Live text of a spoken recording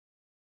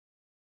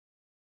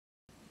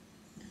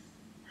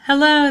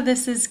Hello,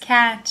 this is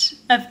Kat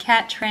of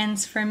Kat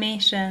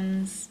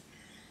Transformations.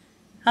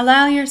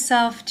 Allow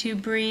yourself to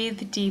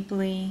breathe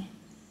deeply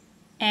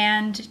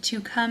and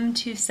to come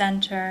to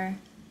center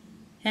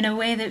in a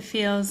way that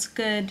feels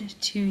good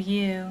to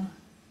you.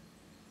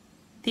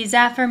 These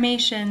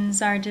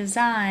affirmations are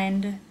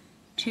designed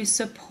to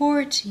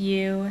support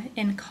you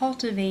in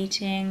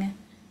cultivating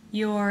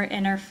your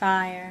inner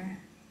fire.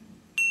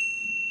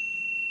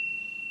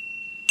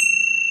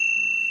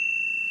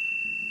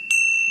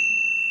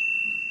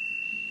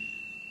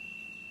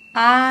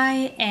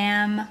 I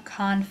am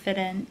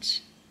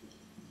confident.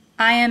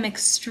 I am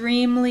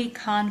extremely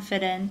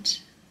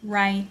confident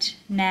right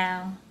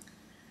now.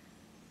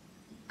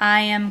 I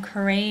am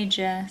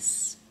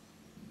courageous.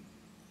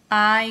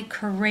 I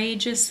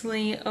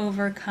courageously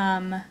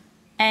overcome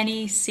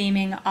any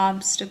seeming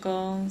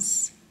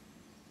obstacles.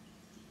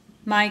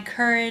 My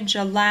courage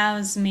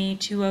allows me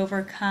to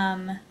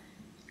overcome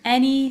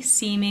any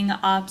seeming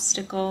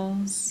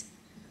obstacles.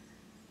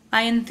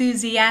 I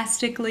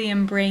enthusiastically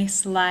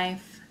embrace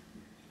life.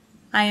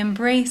 I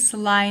embrace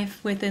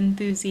life with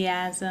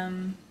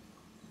enthusiasm.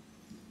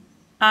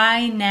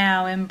 I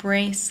now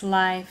embrace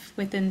life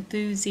with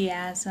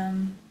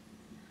enthusiasm.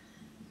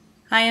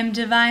 I am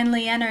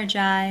divinely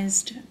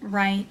energized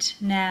right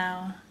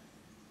now.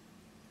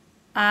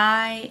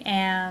 I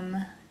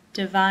am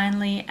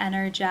divinely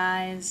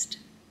energized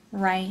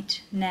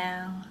right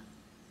now.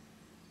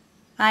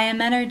 I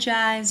am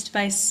energized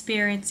by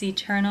Spirit's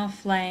eternal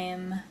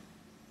flame.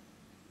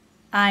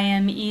 I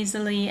am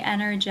easily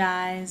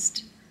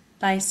energized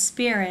by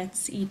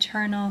Spirit's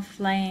eternal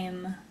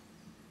flame.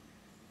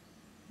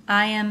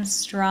 I am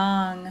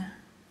strong.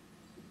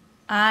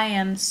 I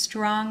am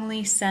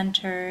strongly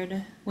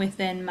centered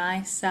within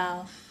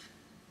myself.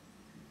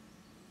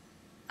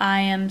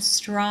 I am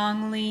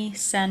strongly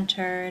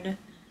centered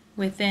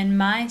within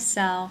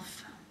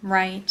myself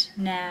right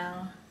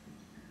now.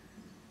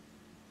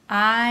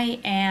 I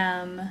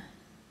am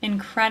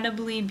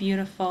incredibly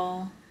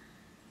beautiful,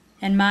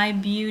 and my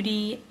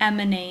beauty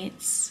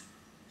emanates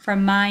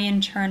from my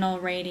internal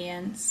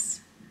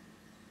radiance.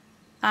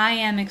 I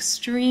am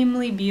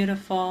extremely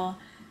beautiful,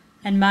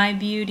 and my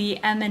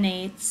beauty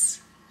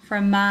emanates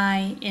from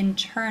my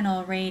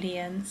internal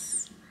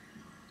radiance.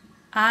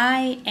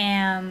 I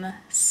am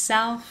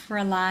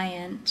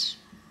self-reliant.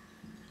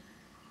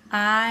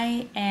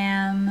 I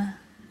am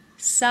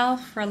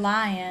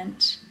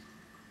self-reliant.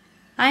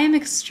 I am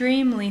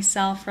extremely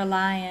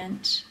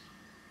self-reliant,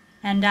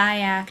 and I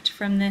act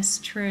from this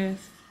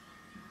truth.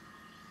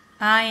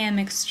 I am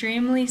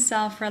extremely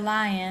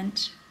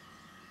self-reliant,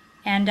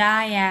 and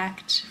I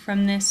act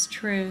from this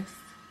truth.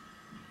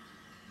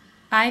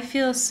 I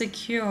feel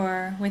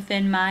secure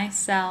within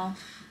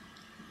myself.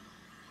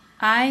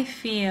 I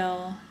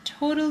feel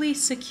totally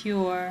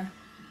secure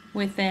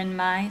within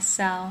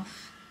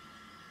myself.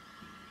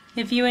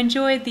 If you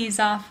enjoyed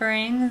these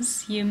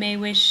offerings, you may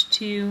wish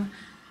to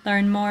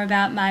learn more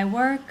about my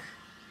work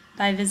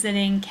by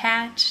visiting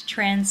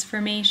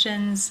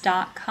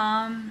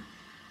kattransformations.com.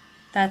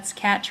 That's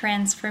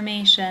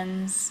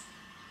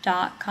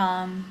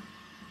kattransformations.com.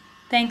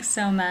 Thanks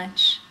so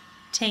much.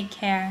 Take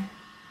care.